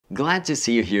Glad to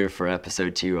see you here for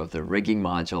episode 2 of the rigging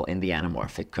module in the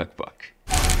Anamorphic Cookbook.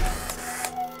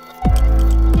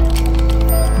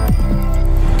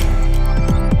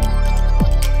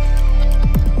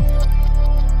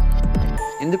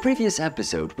 In the previous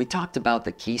episode, we talked about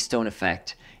the keystone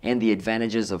effect and the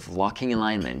advantages of locking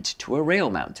alignment to a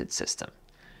rail-mounted system.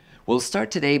 We'll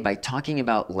start today by talking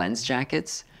about lens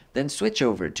jackets, then switch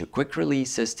over to quick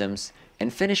release systems,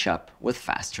 and finish up with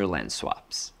faster lens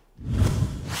swaps.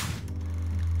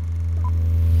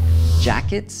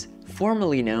 Jackets,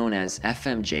 formerly known as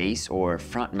FMJs or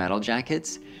front metal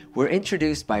jackets, were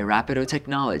introduced by Rapido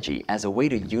Technology as a way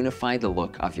to unify the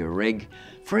look of your rig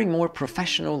for a more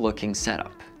professional looking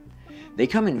setup. They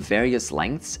come in various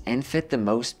lengths and fit the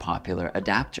most popular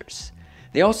adapters.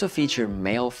 They also feature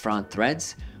male front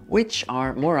threads, which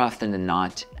are more often than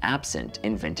not absent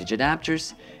in vintage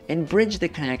adapters, and bridge the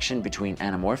connection between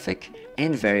anamorphic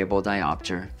and variable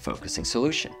diopter focusing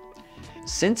solution.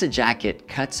 Since a jacket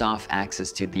cuts off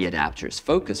access to the adapter's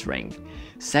focus ring,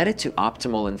 set it to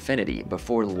optimal infinity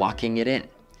before locking it in.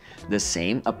 The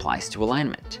same applies to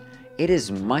alignment. It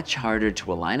is much harder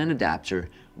to align an adapter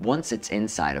once it's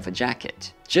inside of a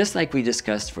jacket. Just like we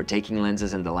discussed for taking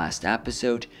lenses in the last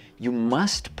episode, you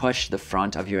must push the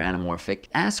front of your anamorphic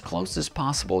as close as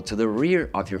possible to the rear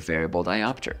of your variable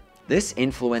diopter. This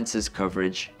influences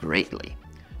coverage greatly.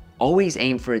 Always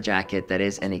aim for a jacket that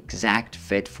is an exact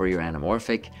fit for your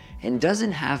anamorphic and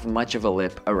doesn't have much of a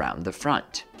lip around the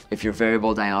front. If your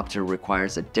variable diopter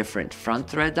requires a different front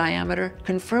thread diameter,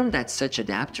 confirm that such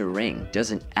adapter ring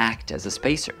doesn't act as a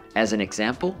spacer. As an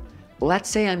example,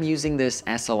 let's say I'm using this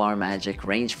SLR Magic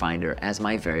rangefinder as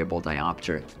my variable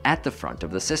diopter at the front of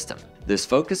the system. This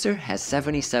focuser has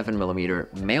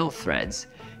 77mm male threads,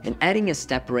 and adding a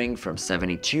step ring from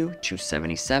 72 to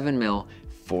 77mm,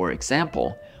 for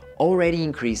example, already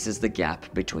increases the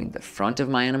gap between the front of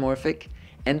my anamorphic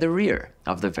and the rear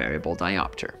of the variable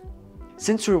diopter.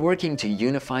 Since we're working to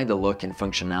unify the look and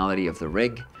functionality of the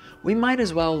rig, we might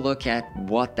as well look at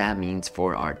what that means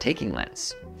for our taking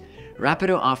lens.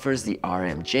 Rapido offers the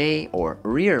RMJ or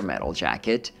rear metal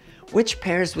jacket, which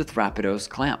pairs with Rapido's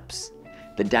clamps.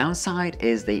 The downside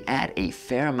is they add a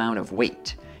fair amount of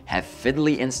weight, have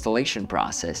fiddly installation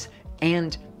process,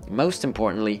 and most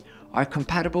importantly, are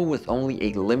compatible with only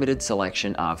a limited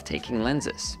selection of taking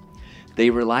lenses. They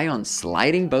rely on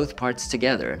sliding both parts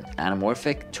together,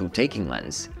 anamorphic to taking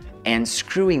lens, and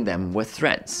screwing them with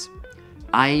threads.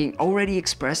 I already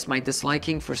expressed my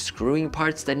disliking for screwing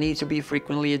parts that need to be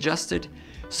frequently adjusted,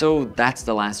 so that's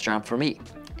the last job for me.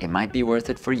 It might be worth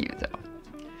it for you though.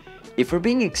 If we're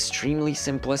being extremely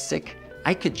simplistic,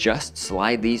 I could just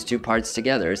slide these two parts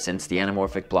together since the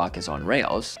anamorphic block is on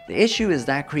rails. The issue is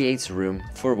that creates room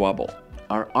for wobble,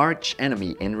 our arch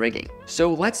enemy in rigging.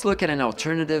 So let's look at an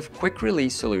alternative quick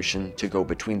release solution to go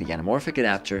between the anamorphic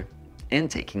adapter and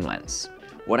taking lens.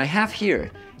 What I have here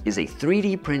is a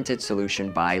 3D printed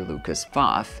solution by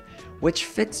Pfaff, which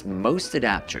fits most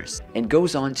adapters and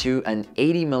goes onto an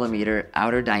 80mm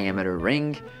outer diameter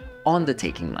ring on the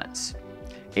taking lens.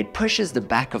 It pushes the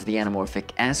back of the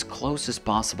anamorphic as close as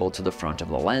possible to the front of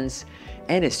the lens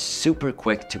and is super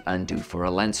quick to undo for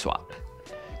a lens swap.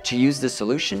 To use this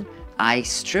solution, I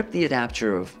strip the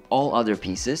adapter of all other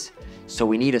pieces, so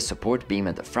we need a support beam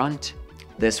at the front,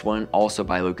 this one also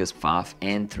by Pfaff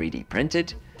and 3D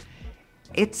printed.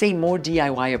 It's a more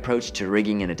DIY approach to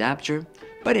rigging an adapter,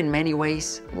 but in many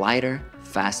ways lighter,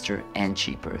 faster, and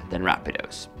cheaper than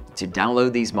Rapido's. To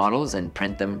download these models and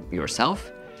print them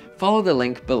yourself, follow the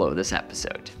link below this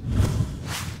episode.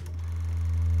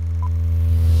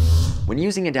 When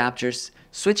using adapters,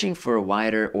 switching for a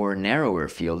wider or narrower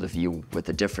field of view with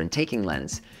a different taking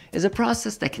lens is a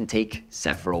process that can take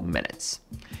several minutes.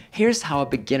 Here's how a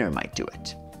beginner might do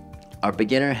it. Our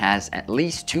beginner has at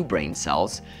least 2 brain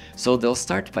cells, so they'll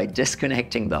start by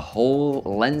disconnecting the whole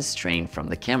lens train from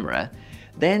the camera,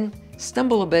 then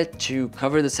stumble a bit to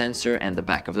cover the sensor and the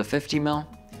back of the 50mm.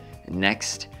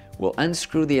 Next, we'll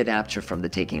unscrew the adapter from the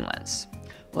taking lens.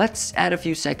 Let's add a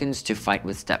few seconds to fight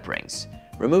with step rings,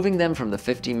 removing them from the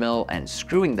 50mm and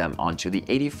screwing them onto the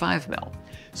 85mm,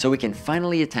 so we can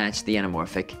finally attach the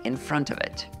anamorphic in front of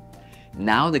it.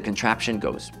 Now the contraption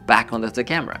goes back onto the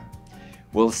camera.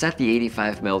 We'll set the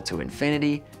 85mm to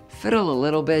infinity, fiddle a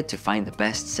little bit to find the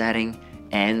best setting,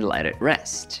 and let it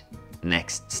rest.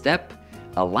 Next step,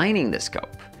 aligning the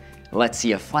scope. Let's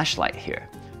see a flashlight here.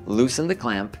 Loosen the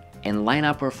clamp and line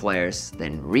up our flares,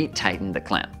 then retighten the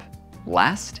clamp.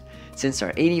 Last, since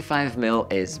our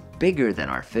 85mm is bigger than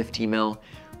our 50mm,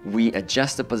 we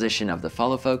adjust the position of the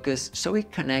follow focus so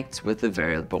it connects with the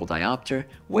variable diopter,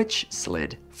 which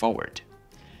slid forward.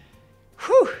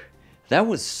 Whew! That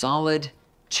was solid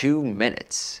 2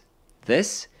 minutes.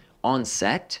 This, on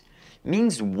set,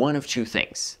 means one of two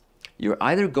things. You're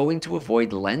either going to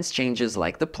avoid lens changes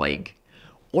like the plague,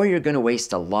 or you're going to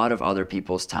waste a lot of other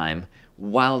people's time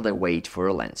while they wait for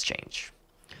a lens change.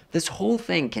 This whole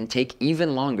thing can take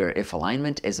even longer if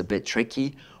alignment is a bit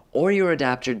tricky or your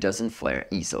adapter doesn't flare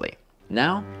easily.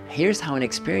 Now, here's how an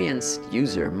experienced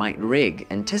user might rig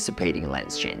anticipating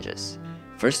lens changes.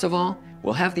 First of all,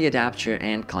 we'll have the adapter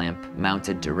and clamp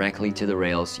mounted directly to the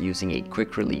rails using a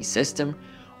quick release system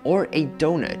or a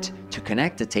donut to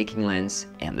connect the taking lens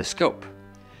and the scope.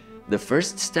 The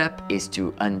first step is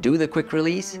to undo the quick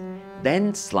release,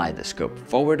 then slide the scope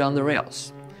forward on the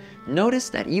rails. Notice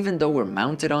that even though we're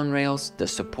mounted on rails, the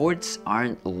supports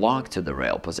aren't locked to the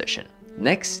rail position.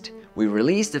 Next, we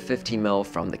release the 50mm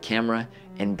from the camera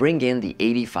and bring in the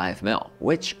 85mm,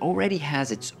 which already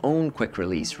has its own quick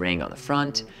release ring on the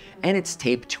front and it's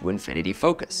taped to infinity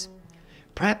focus.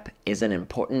 Prep is an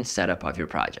important setup of your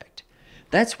project.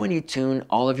 That's when you tune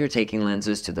all of your taking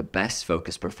lenses to the best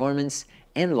focus performance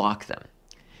and lock them.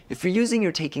 If you're using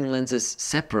your taking lenses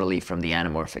separately from the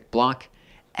anamorphic block,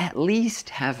 at least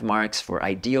have marks for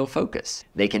ideal focus.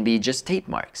 They can be just tape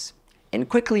marks. And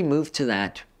quickly move to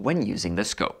that when using the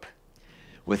scope.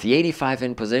 With the 85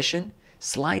 in position,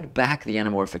 slide back the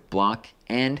anamorphic block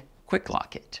and quick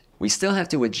lock it. We still have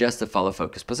to adjust the follow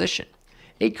focus position.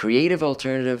 A creative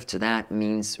alternative to that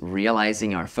means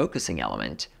realizing our focusing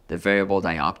element, the variable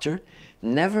diopter,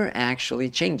 never actually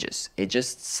changes. It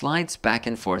just slides back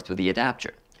and forth with the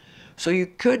adapter. So you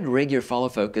could rig your follow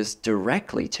focus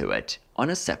directly to it on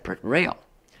a separate rail.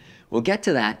 We'll get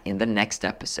to that in the next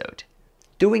episode.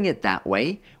 Doing it that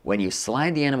way, when you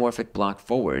slide the anamorphic block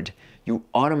forward, you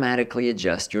automatically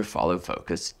adjust your follow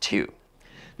focus too.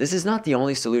 This is not the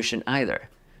only solution either.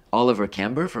 Oliver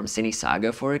Kember from Cine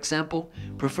Saga, for example,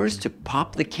 prefers to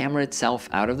pop the camera itself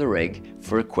out of the rig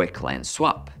for a quick lens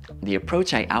swap. The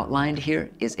approach I outlined here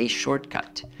is a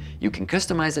shortcut. You can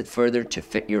customize it further to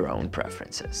fit your own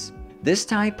preferences. This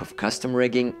type of custom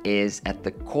rigging is at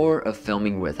the core of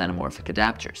filming with anamorphic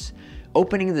adapters,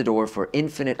 opening the door for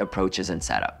infinite approaches and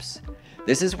setups.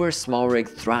 This is where SmallRig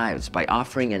thrives by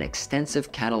offering an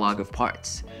extensive catalog of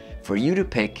parts for you to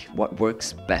pick what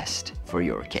works best for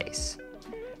your case.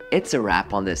 It's a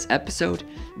wrap on this episode,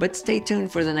 but stay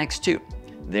tuned for the next two.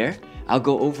 There, I'll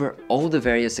go over all the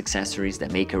various accessories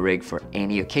that make a rig for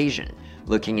any occasion,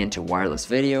 looking into wireless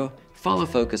video, follow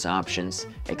focus options,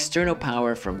 external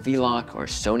power from V-Lock or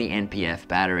Sony NPF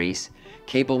batteries,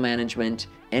 cable management,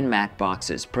 and matte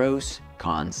boxes pros,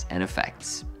 cons, and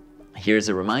effects. Here's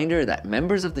a reminder that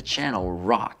members of the channel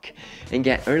rock and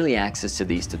get early access to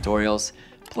these tutorials,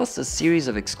 plus a series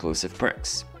of exclusive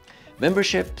perks.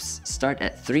 Memberships start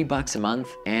at $3 a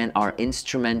month and are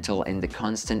instrumental in the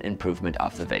constant improvement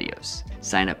of the videos.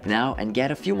 Sign up now and get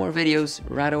a few more videos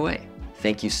right away.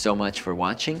 Thank you so much for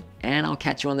watching, and I'll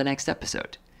catch you on the next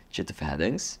episode. Tjie te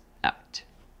verder.